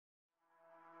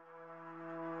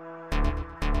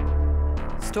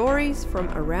stories from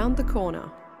around the corner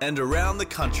and around the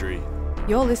country.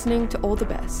 You're listening to All the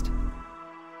Best.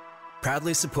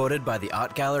 Proudly supported by the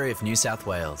Art Gallery of New South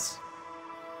Wales.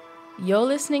 You're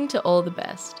listening to All the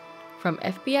Best from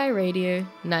FBI Radio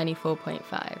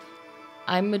 94.5.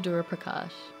 I'm Madhura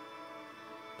Prakash.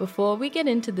 Before we get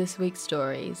into this week's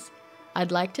stories,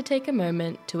 I'd like to take a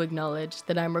moment to acknowledge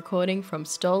that I'm recording from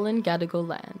stolen Gadigal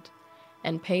land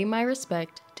and pay my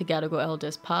respect to Gadigal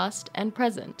elders past and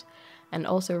present, and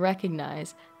also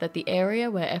recognise that the area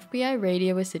where FBI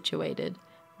Radio is situated,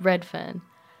 Redfern,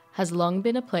 has long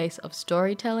been a place of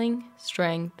storytelling,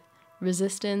 strength,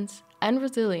 resistance, and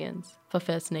resilience for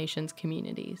First Nations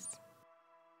communities.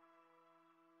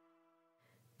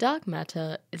 Dark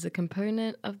matter is a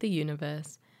component of the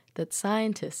universe that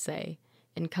scientists say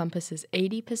encompasses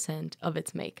 80% of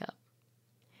its makeup.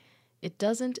 It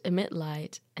doesn't emit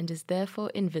light and is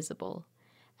therefore invisible,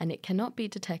 and it cannot be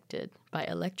detected by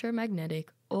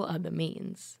electromagnetic or other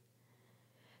means.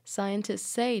 Scientists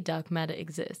say dark matter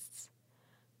exists,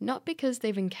 not because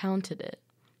they've encountered it,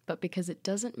 but because it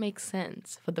doesn't make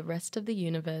sense for the rest of the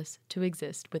universe to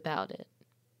exist without it.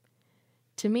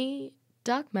 To me,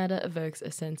 dark matter evokes a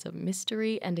sense of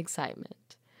mystery and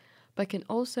excitement, but can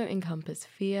also encompass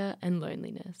fear and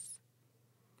loneliness.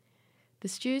 The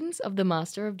students of the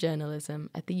Master of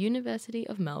Journalism at the University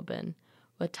of Melbourne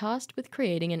were tasked with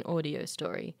creating an audio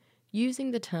story using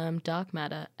the term dark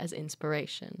matter as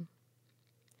inspiration.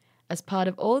 As part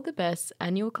of All the Best's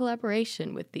annual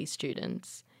collaboration with these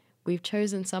students, we've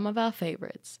chosen some of our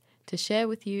favourites to share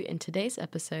with you in today's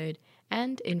episode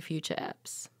and in future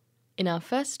eps. In our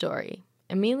first story,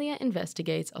 Amelia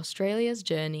investigates Australia's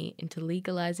journey into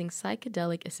legalising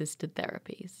psychedelic-assisted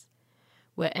therapies,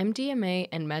 where MDMA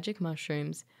and magic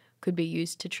mushrooms could be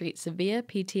used to treat severe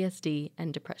PTSD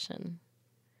and depression.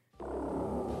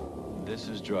 This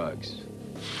is drugs.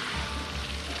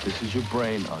 This is your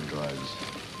brain on drugs.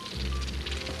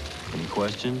 Any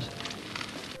questions?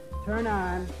 Turn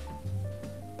on,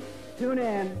 tune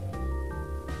in,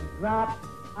 drop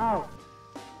out.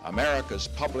 America's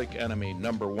public enemy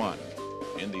number one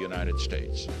in the United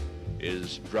States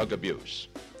is drug abuse.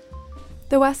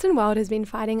 The Western world has been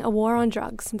fighting a war on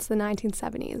drugs since the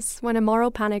 1970s, when a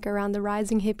moral panic around the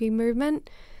rising hippie movement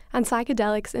and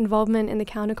psychedelics' involvement in the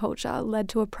counterculture led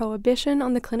to a prohibition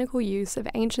on the clinical use of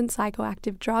ancient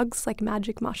psychoactive drugs like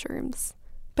magic mushrooms.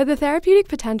 But the therapeutic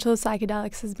potential of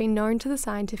psychedelics has been known to the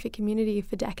scientific community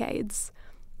for decades.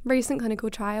 Recent clinical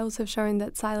trials have shown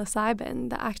that psilocybin,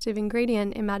 the active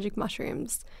ingredient in magic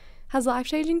mushrooms, has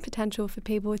life-changing potential for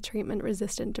people with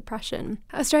treatment-resistant depression.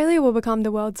 Australia will become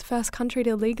the world's first country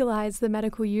to legalise the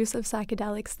medical use of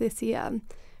psychedelics this year.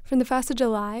 From the 1st of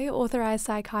July, authorised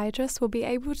psychiatrists will be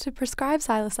able to prescribe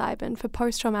psilocybin for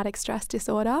post-traumatic stress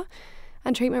disorder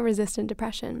and treatment-resistant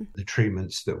depression. The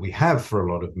treatments that we have for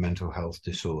a lot of mental health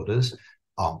disorders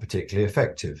aren't particularly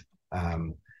effective.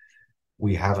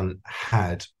 We haven't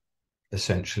had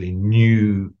essentially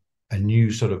a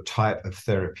new sort of type of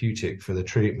therapeutic for the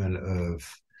treatment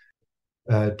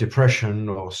of depression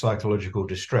or psychological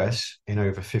distress in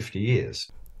over 50 years.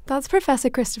 That's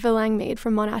Professor Christopher Langmead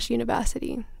from Monash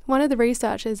University, one of the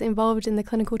researchers involved in the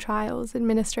clinical trials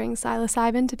administering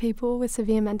psilocybin to people with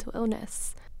severe mental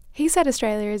illness. He said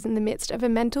Australia is in the midst of a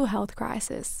mental health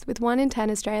crisis, with 1 in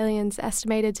 10 Australians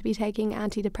estimated to be taking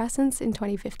antidepressants in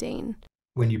 2015.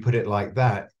 When you put it like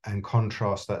that and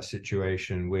contrast that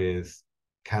situation with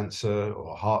cancer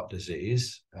or heart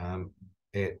disease,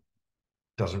 it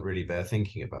doesn't really bear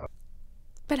thinking about.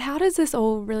 But how does this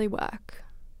all really work?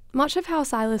 Much of how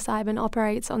psilocybin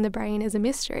operates on the brain is a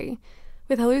mystery,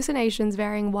 with hallucinations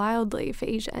varying wildly for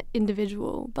each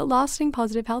individual, but lasting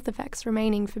positive health effects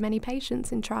remaining for many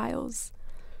patients in trials.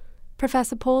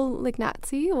 Professor Paul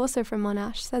Lignazzi, also from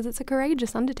Monash, says it's a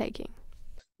courageous undertaking.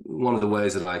 One of the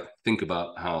ways that I think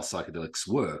about how psychedelics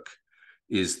work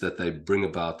is that they bring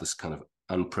about this kind of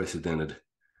unprecedented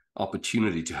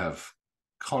opportunity to have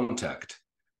contact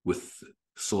with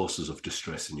sources of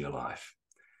distress in your life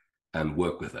and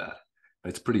work with that.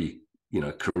 It's pretty,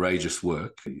 courageous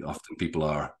work. Often people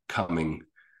are coming,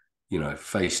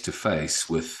 face to face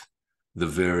with the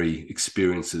very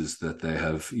experiences that they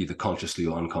have either consciously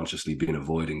or unconsciously been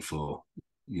avoiding for,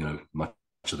 much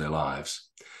of their lives.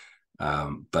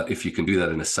 But if you can do that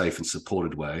in a safe and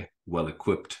supported way, well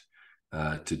equipped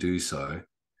to do so,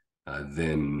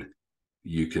 then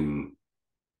you can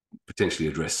potentially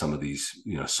address some of these,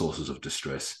 sources of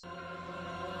distress.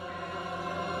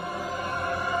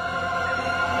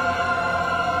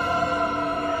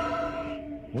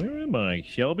 Where am I?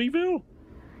 Shelbyville?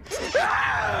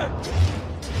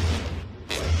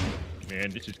 Man,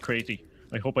 this is crazy.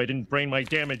 I hope I didn't brain my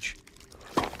damage.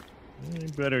 I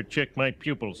better check my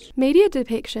pupils. Media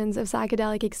depictions of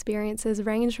psychedelic experiences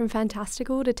range from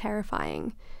fantastical to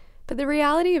terrifying. But the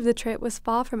reality of the trip was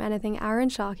far from anything Aaron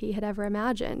Sharkey had ever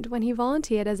imagined when he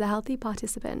volunteered as a healthy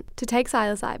participant to take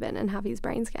psilocybin and have his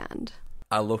brain scanned.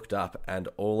 I looked up and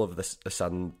all of a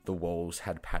sudden the walls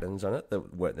had patterns on it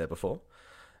that weren't there before.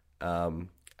 And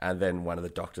then one of the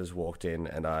doctors walked in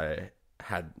and I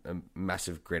had a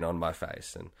massive grin on my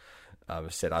face and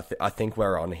said, I think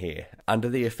we're on here. Under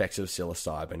the effects of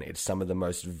psilocybin, it's some of the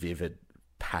most vivid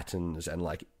patterns and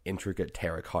like intricate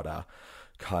terracotta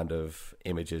kind of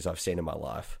images I've seen in my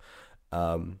life.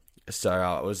 So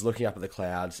I was looking up at the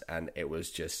clouds and it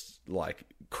was just like,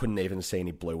 couldn't even see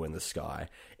any blue in the sky.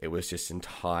 It was just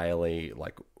entirely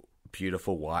like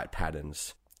beautiful white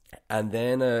patterns. And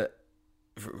then a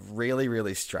really,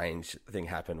 really strange thing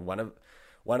happened. One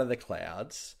of the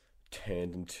clouds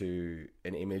turned into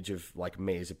an image of like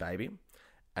me as a baby.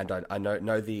 And I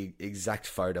know the exact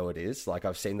photo it is. Like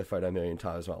I've seen the photo a million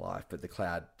times in my life, but the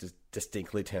cloud just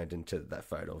distinctly turned into that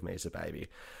photo of me as a baby.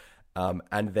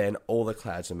 And then all the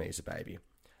clouds of me as a baby.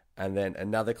 And then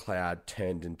another cloud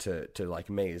turned into like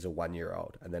me as a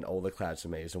 1-year-old. And then all the clouds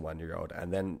of me as a 1-year-old.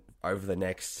 And then over the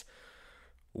next,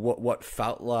 what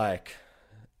felt like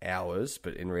hours,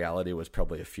 but in reality was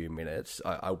probably a few minutes,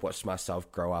 I watched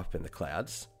myself grow up in the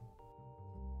clouds.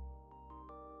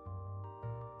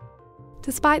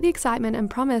 Despite the excitement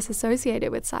and promise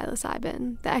associated with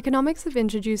psilocybin, the economics of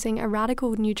introducing a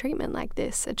radical new treatment like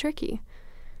this are tricky.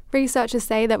 Researchers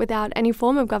say that without any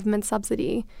form of government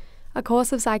subsidy, a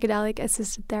course of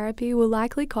psychedelic-assisted therapy will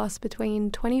likely cost between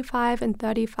 $25,000 and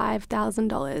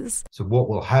 $35,000. So what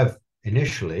we'll have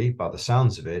initially, by the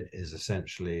sounds of it, is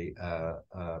essentially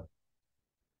a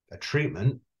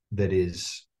treatment that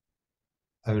is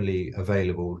only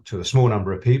available to a small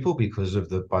number of people because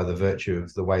of by the virtue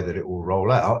of the way that it will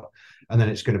roll out, and then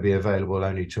it's going to be available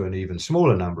only to an even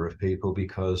smaller number of people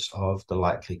because of the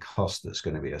likely cost that's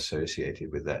going to be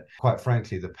associated with that. Quite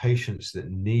frankly, the patients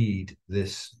that need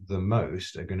this the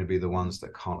most are going to be the ones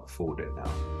that can't afford it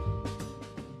now.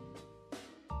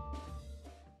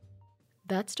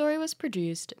 That story was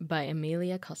produced by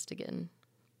Amelia Costigan.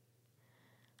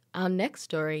 Our next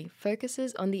story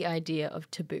focuses on the idea of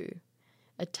taboo,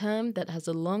 a term that has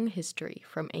a long history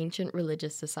from ancient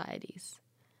religious societies.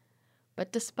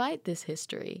 But despite this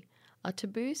history, are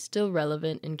taboos still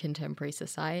relevant in contemporary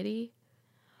society?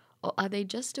 Or are they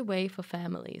just a way for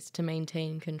families to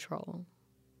maintain control?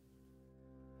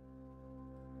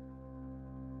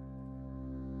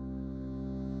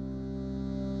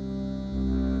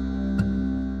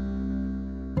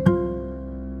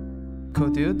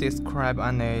 Could you describe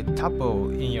any taboo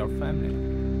in your family?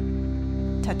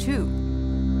 Tattoo.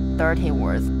 Dirty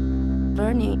words.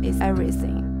 Learning is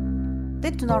everything.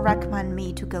 They do not recommend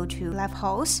me to go to live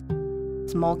house.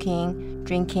 Smoking,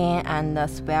 drinking, and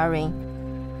swearing.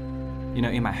 You know,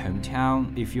 in my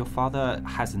hometown, if your father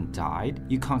hasn't died,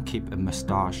 you can't keep a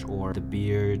mustache or the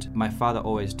beard. My father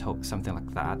always told something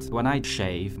like that. When I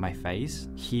shave my face,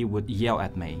 he would yell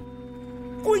at me.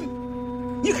 滚！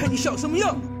你看你像什么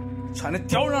样？穿得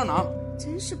吊儿郎当。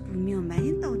真是不明白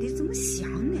你到底怎么想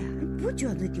的？你不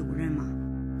觉得丢人吗？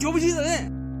丢不起的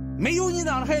人，没有你这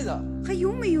样的孩子。还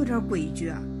有没有点规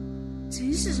矩？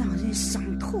真是让人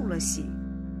伤透了心。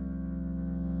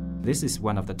This is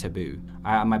one of the taboo.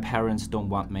 My parents don't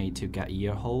want me to get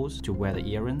ear holes, to wear the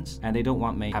earrings, and they don't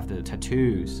want me to have the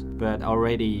tattoos, but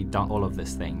already done all of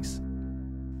these things.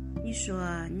 你说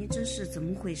你这是怎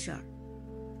么回事？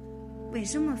为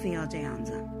什么非要这样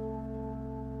子？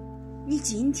你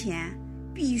今天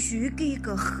必须给一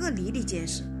个合理的解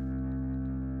释。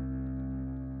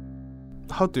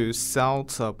How do you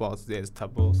felt about these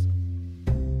taboos?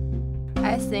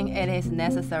 I think it is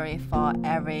necessary for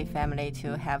every family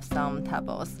to have some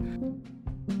taboos.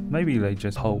 Maybe they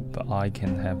just hope I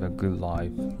can have a good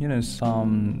life. You know,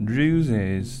 some rules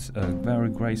is a very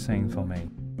great thing for me.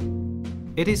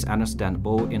 It is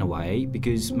understandable in a way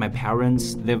because my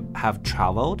parents, they have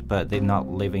traveled, but they're not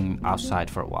living outside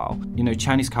for a while. You know,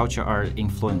 Chinese culture are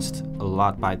influenced a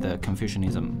lot by the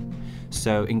Confucianism.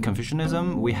 So in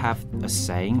Confucianism, we have a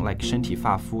saying like 身体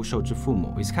发肤受之父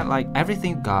母. It's kind of like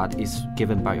everything God is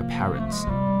given by your parents.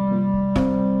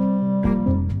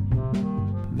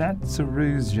 That's a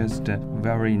really just a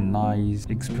very nice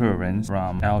experience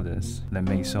from elders. They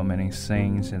make so many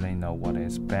things and they know what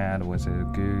is bad, what is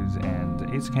good, and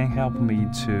it can help me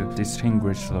to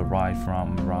distinguish the right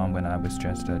from wrong when I was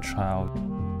just a child.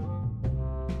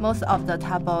 Most of the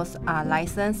taboos are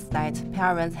lessons that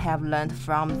parents have learned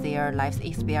from their life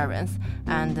experience,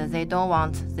 and they don't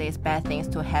want these bad things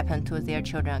to happen to their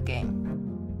children again.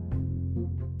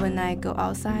 When I go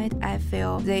outside, I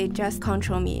feel they just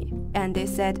control me, and they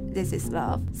said this is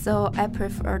love. So I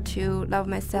prefer to love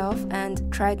myself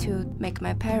and try to make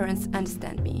my parents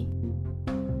understand me.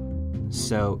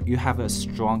 So you have a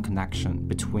strong connection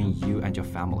between you and your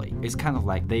family. It's kind of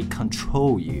like they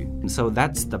control you. So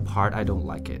that's the part I don't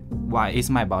like it. Why is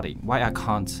my body? Why I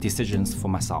can't decisions for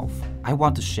myself? I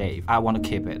want to shave. I want to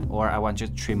keep it. Or I want to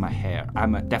just trim my hair.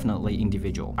 I'm a definitely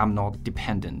individual. I'm not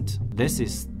dependent. This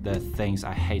is the things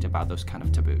I hate about those kind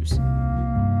of taboos.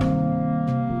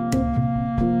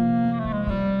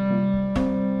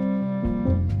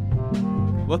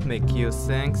 What makes you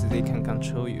think they can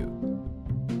control you?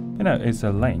 You know, it's a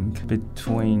link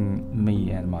between me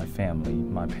and my family,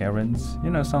 my parents. You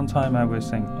know, sometimes I will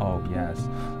think, oh yes,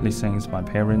 these things my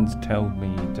parents told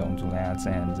me don't do that,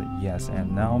 and yes,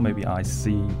 and now maybe I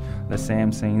see the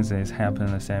same things is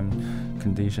happen, the same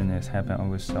condition is happen. I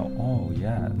will say, oh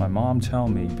yeah, my mom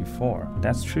told me before.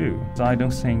 That's true. So I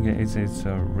don't think it's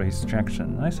a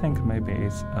restriction. I think maybe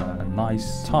it's a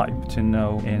nice type to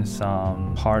know in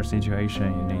some hard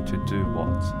situation you need to do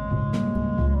what.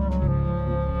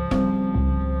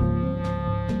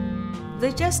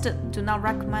 They just do not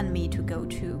recommend me to go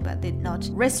to, but they not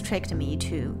restrict me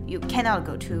to. You cannot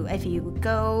go to. If you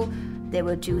go, they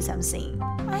will do something.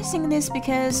 I think this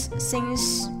because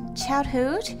since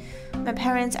childhood, my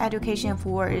parents' education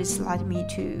force led me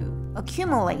to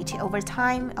accumulate over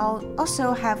time. I'll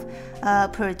also have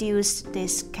produced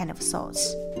this kind of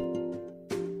thoughts.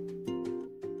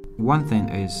 One thing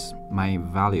is my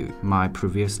value, my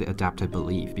previously adapted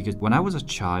belief. Because when I was a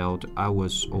child, I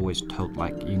was always told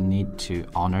like you need to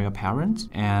honor your parents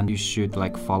and you should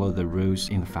like follow the rules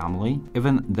in the family.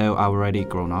 Even though I already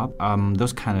grown up,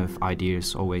 those kind of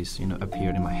ideas always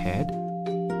appeared in my head.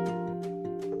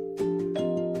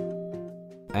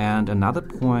 And another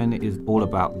point is all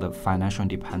about the financial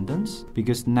independence,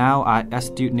 because now I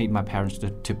still need my parents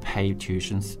to pay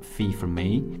tuition fee for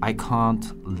me. I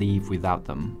can't live without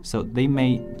them. So they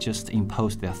may just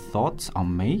impose their thoughts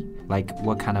on me, like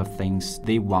what kind of things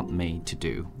they want me to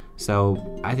do.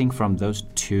 So I think from those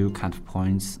two kind of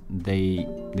points, they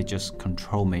just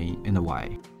control me in a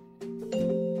way.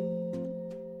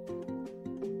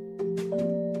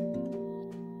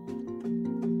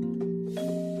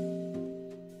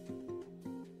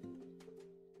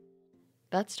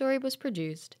 That story was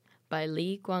produced by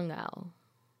Li Guangao.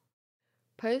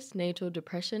 Postnatal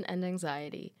depression and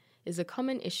anxiety is a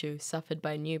common issue suffered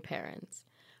by new parents,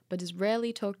 but is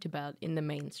rarely talked about in the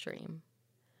mainstream.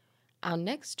 Our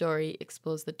next story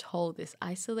explores the toll this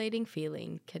isolating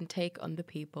feeling can take on the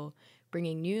people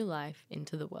bringing new life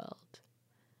into the world.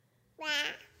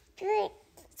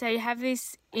 So you have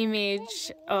this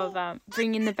image of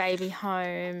bringing the baby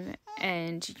home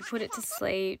and you put it to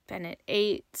sleep and it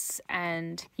eats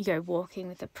and you go walking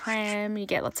with a pram, you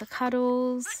get lots of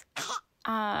cuddles.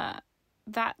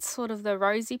 That's sort of the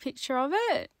rosy picture of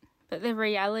it. But the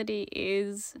reality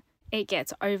is it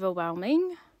gets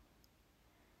overwhelming.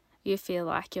 You feel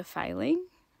like you're failing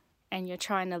and you're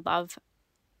trying to love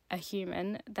a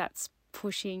human that's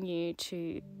pushing you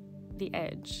to the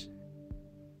edge.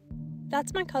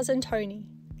 That's my cousin Tony.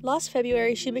 Last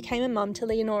February, she became a mum to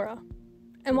Leonora.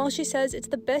 And while she says it's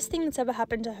the best thing that's ever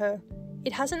happened to her,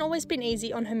 it hasn't always been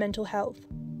easy on her mental health.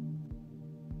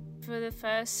 For the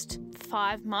first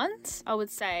 5 months, I would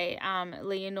say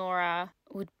Leonora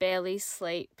would barely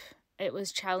sleep. It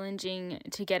was challenging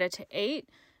to get her to eat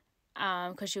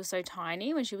because she was so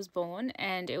tiny when she was born.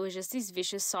 And it was just this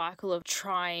vicious cycle of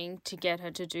trying to get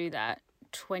her to do that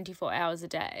 24 hours a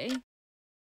day.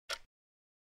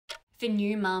 For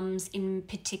new mums in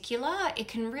particular, it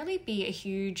can really be a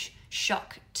huge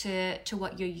shock to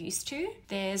what you're used to.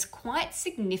 There's quite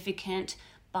significant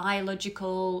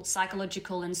biological,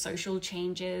 psychological and social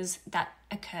changes that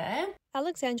occur.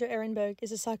 Alexandra Ehrenberg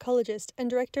is a psychologist and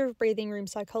director of Breathing Room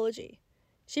Psychology.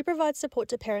 She provides support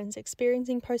to parents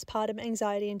experiencing postpartum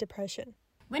anxiety and depression.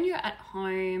 When you're at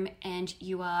home and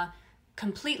you are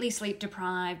completely sleep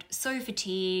deprived, so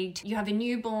fatigued, you have a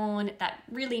newborn that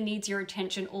really needs your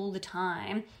attention all the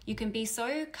time, you can be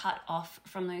so cut off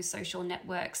from those social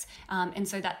networks. And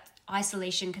so that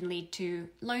isolation can lead to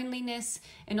loneliness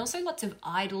and also lots of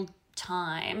idle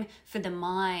time for the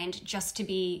mind just to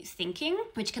be thinking,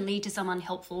 which can lead to some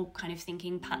unhelpful kind of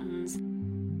thinking patterns.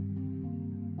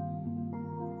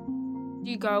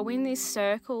 You go in this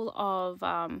circle of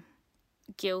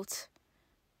guilt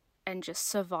and just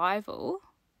survival,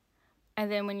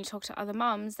 and then when you talk to other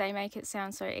mums, they make it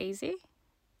sound so easy,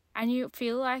 and you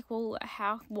feel like, well,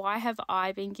 why have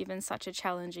I been given such a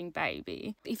challenging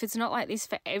baby? If it's not like this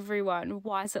for everyone,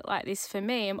 why is it like this for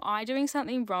me? Am I doing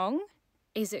something wrong?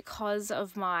 is it because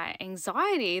of my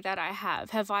anxiety that I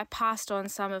have? Have I passed on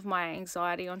some of my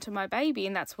anxiety onto my baby?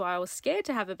 And that's why I was scared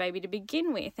to have a baby to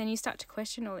begin with. And you start to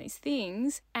question all these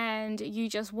things, and you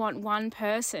just want one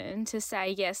person to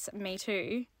say, yes, me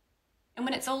too. And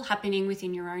when it's all happening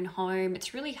within your own home,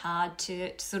 it's really hard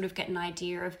to sort of get an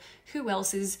idea of who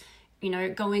else is,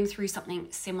 going through something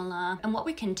similar. And what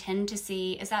we can tend to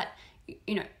see is that,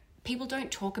 people don't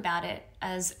talk about it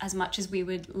as much as we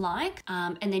would like.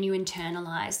 And then you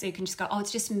internalize. So you can just go, oh,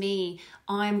 it's just me.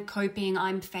 I'm coping.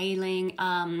 I'm failing.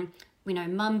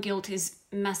 Mum guilt is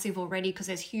massive already because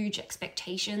there's huge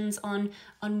expectations on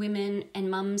women and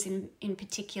mums in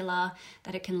particular,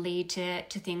 that it can lead to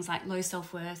things like low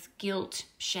self-worth, guilt,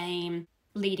 shame,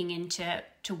 leading into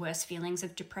worse feelings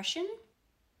of depression.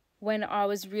 When I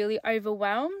was really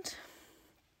overwhelmed,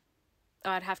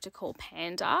 I'd have to call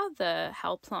Panda, the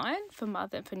helpline for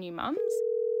new mums.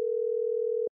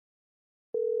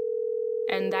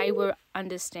 And they were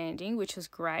understanding, which was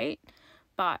great.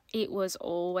 But it was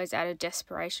always out of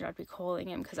desperation I'd be calling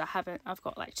him because I've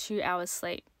got like 2 hours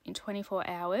sleep in 24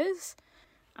 hours.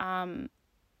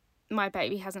 My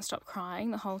baby hasn't stopped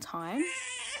crying the whole time.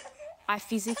 I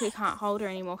physically can't hold her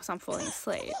anymore because I'm falling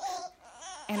asleep.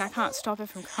 And I can't stop her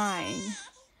from crying.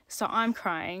 So I'm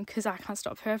crying because I can't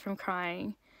stop her from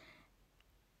crying.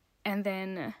 And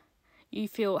then you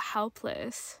feel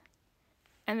helpless.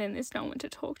 And then there's no one to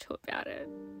talk to about it.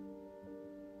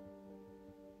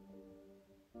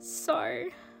 So,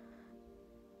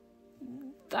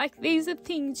 these are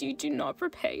things you do not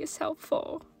prepare yourself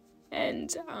for.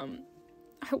 And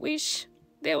I wish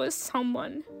there was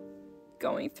someone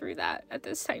going through that at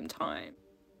the same time.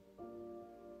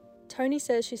 Tony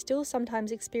says she still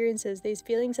sometimes experiences these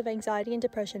feelings of anxiety and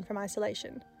depression from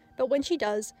isolation. But when she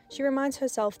does, she reminds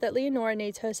herself that Leonora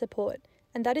needs her support,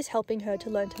 and that is helping her to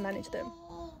learn to manage them.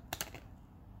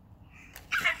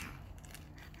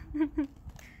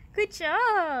 Good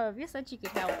job! You're such a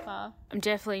good helper. I'm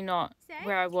definitely not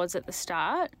where I was at the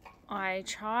start. I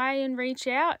try and reach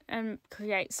out and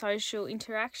create social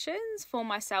interactions for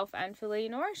myself and for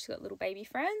Leonora. She's got little baby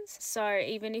friends. So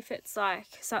even if it's like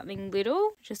something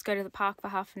little, just go to the park for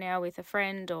half an hour with a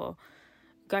friend or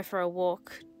go for a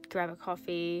walk, grab a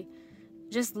coffee.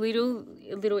 Just little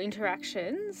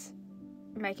interactions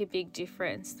make a big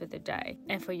difference for the day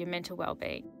and for your mental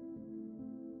well-being.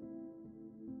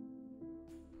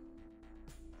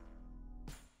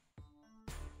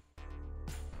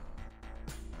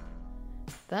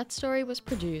 That story was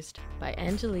produced by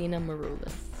Angelina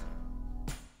Maroulis.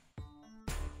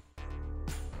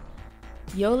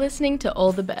 You're listening to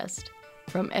All the Best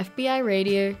from FBI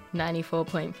Radio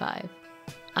 94.5.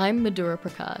 I'm Madhura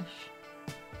Prakash.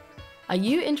 Are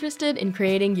you interested in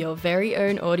creating your very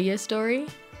own audio story?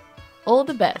 All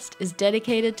the Best is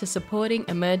dedicated to supporting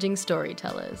emerging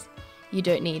storytellers. You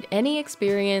don't need any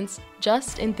experience,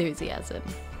 just enthusiasm.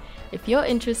 If you're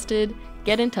interested,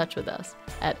 get in touch with us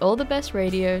at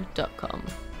allthebestradio.com.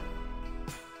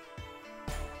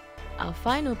 Our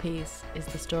final piece is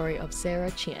the story of Sarah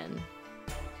Chien.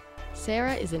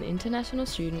 Sarah is an international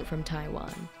student from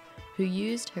Taiwan who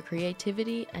used her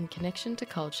creativity and connection to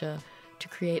culture to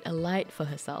create a light for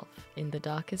herself in the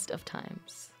darkest of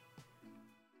times.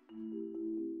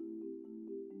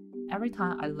 Every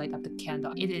time I light up the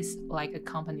candle, it is like a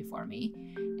company for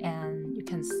me. And you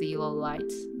can see the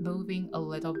light moving a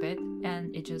little bit,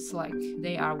 and it's just like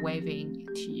they are waving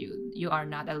to you. You are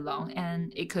not alone,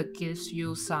 and it could give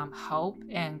you some hope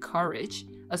and courage,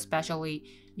 especially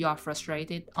you are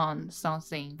frustrated on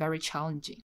something very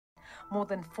challenging. More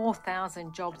than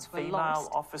 4,000 jobs were Female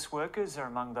lost. office workers are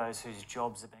among those whose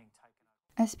jobs are being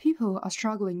taken. As people are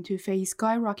struggling to face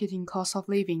skyrocketing cost of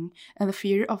living and the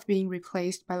fear of being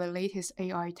replaced by the latest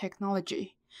AI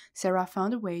technology, Sarah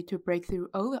found a way to break through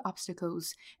all the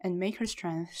obstacles and make her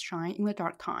strength shine in the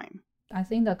dark time. I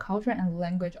think the culture and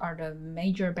language are the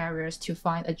major barriers to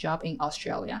find a job in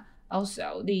Australia.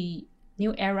 Also, the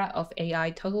new era of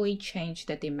AI totally changed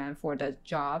the demand for the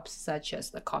jobs such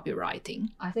as the copywriting.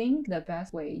 I think the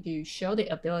best way to show the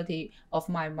ability of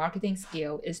my marketing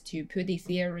skill is to put the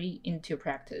theory into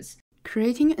practice.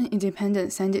 Creating an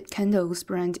independent scented candles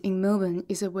brand in Melbourne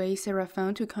is a way Sarah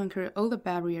found to conquer all the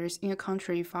barriers in a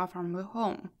country far from her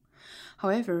home.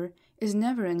 However, it's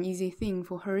never an easy thing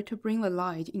for her to bring the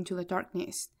light into the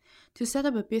darkness. To set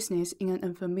up a business in an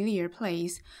unfamiliar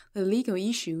place, the legal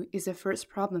issue is the first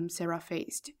problem Sarah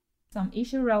faced. Some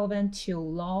issues relevant to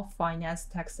law, finance,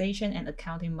 taxation, and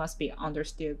accounting must be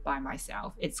understood by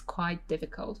myself. It's quite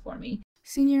difficult for me.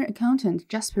 Senior accountant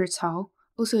Jasper Cao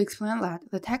also explained that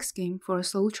the tax scheme for a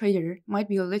sole trader might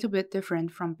be a little bit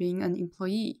different from being an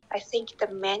employee. I think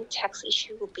the main tax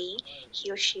issue will be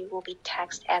he or she will be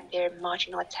taxed at their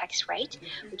marginal tax rate,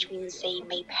 which means they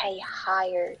may pay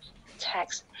higher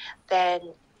tax than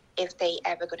if they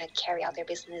ever going to carry out their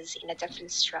business in a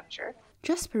different structure.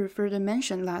 Jasper further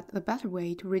mentioned that the better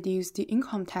way to reduce the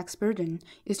income tax burden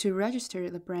is to register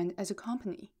the brand as a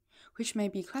company, which may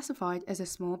be classified as a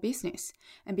small business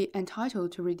and be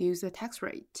entitled to reduce the tax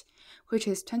rate, which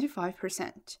is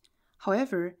 25%.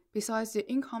 However, besides the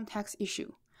income tax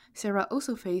issue, Sarah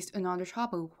also faced another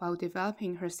trouble while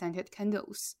developing her scented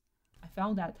candles. I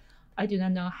found that I do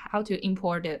not know how to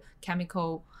import the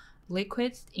chemical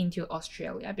liquids into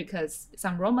Australia because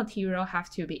some raw material have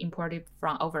to be imported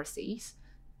from overseas.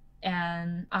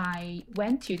 And I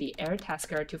went to the air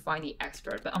tester to find the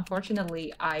expert, but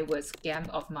unfortunately I was scammed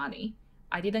of money.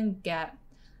 I didn't get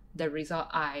the result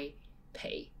I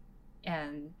pay,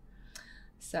 and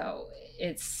so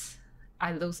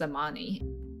I lose the money.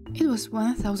 It was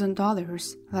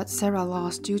 $1,000 that Sarah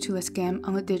lost due to a scam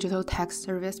on a digital tax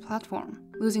service platform.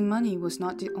 Losing money was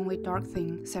not the only dark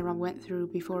thing Sarah went through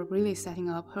before really setting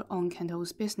up her own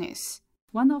candles business.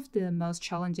 One of the most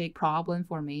challenging problems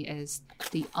for me is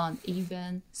the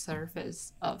uneven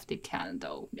surface of the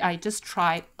candle. I just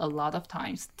tried a lot of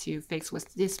times to fix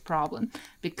with this problem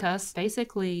because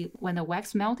basically when the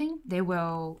wax melting, they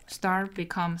will start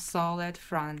become solid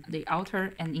from the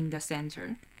outer and in the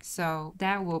center. So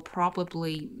that will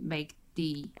probably make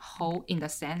the hole in the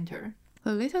center.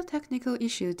 The little technical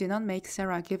issue did not make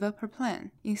Sarah give up her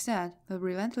plan. Instead, the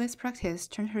relentless practice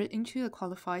turned her into a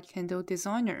qualified candle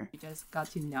designer. You just got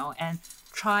to know and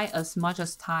try as much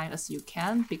as time as you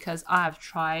can because I've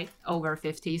tried over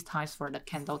 50 times for the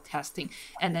candle testing.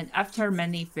 And then after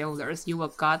many failures, you will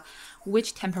got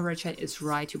which temperature is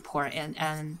right to pour in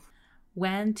and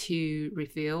when to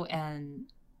refill and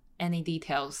any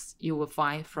details you will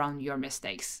find from your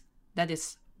mistakes. That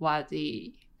is why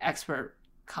the expert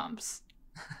comes.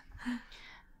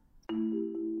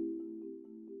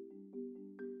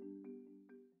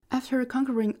 After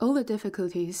conquering all the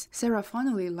difficulties, Sarah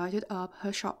finally lighted up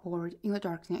her shopboard in the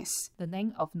darkness. The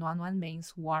name of Nuanwan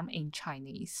means warm in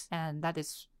Chinese, and that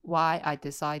is why I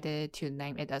decided to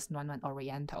name it as Nuanwan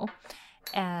Oriental.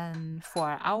 And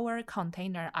for our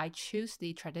container, I choose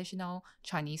the traditional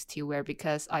Chinese teaware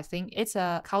because I think it's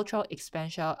a cultural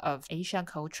expansion of Asian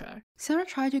culture. Sarah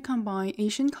tried to combine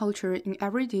Asian culture in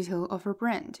every detail of her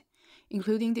brand,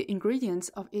 including the ingredients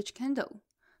of each candle,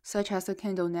 such as the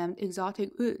candle named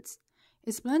Exotic Woods.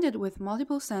 It's blended with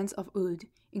multiple scents of wood,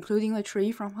 including a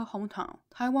tree from her hometown,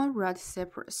 Taiwan red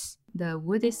cypress. The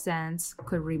woody scents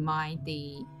could remind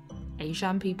the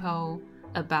Asian people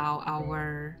about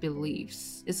our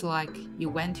beliefs. It's like you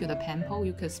went to the temple,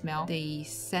 you could smell the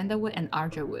sandalwood and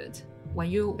archerwood. When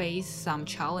you face some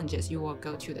challenges, you will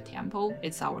go to the temple.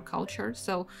 It's our culture.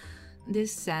 So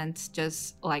this scent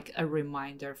just like a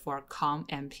reminder for calm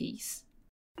and peace.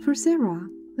 For Sarah,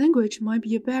 language might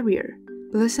be a barrier,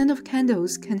 but the scent of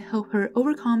candles can help her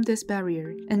overcome this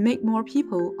barrier and make more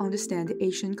people understand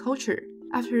Asian culture.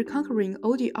 After conquering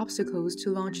all the obstacles to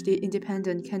launch the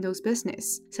independent candles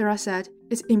business, Sarah said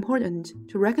it's important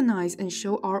to recognize and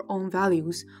show our own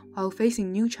values while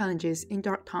facing new challenges in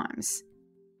dark times.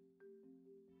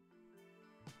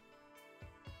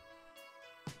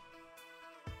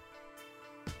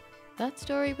 That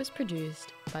story was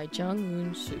produced by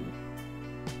Jung-Woon Su.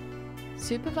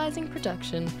 Supervising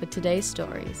production for today's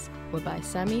stories were by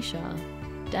Sammy Shah,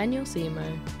 Daniel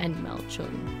Simo, and Mel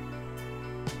Chun.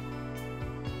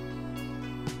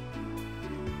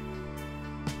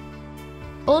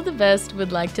 All the Best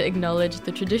would like to acknowledge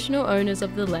the traditional owners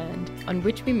of the land on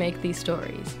which we make these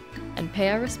stories and pay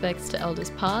our respects to elders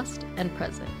past and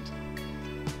present.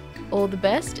 All the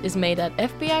Best is made at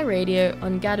FBI Radio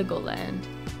on Gadigal land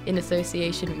in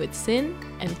association with SYN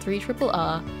and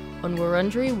 3RRR on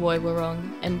Wurundjeri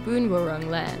Woiwurrung and Boon Wurrung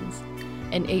lands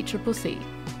and 8CCC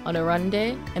on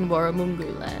Arunde and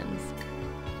Warramungu lands.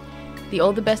 The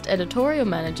All the Best editorial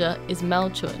manager is Mel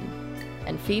Chun,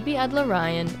 and Phoebe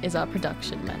Adler-Ryan is our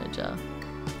production manager.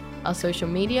 Our social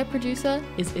media producer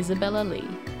is Isabella Lee.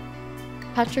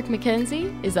 Patrick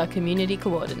McKenzie is our community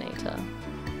coordinator.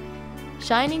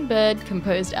 Shining Bird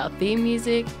composed our theme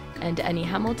music, and Annie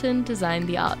Hamilton designed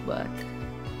the artwork.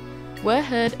 We're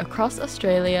heard across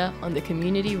Australia on the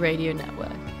Community Radio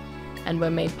Network, and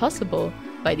were made possible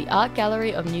by the Art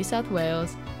Gallery of New South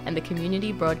Wales and the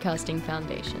Community Broadcasting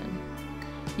Foundation.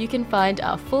 You can find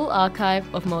our full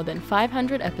archive of more than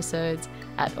 500 episodes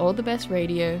at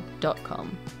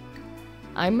allthebestradio.com.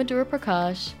 I'm Madhura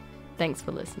Prakash. Thanks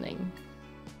for listening.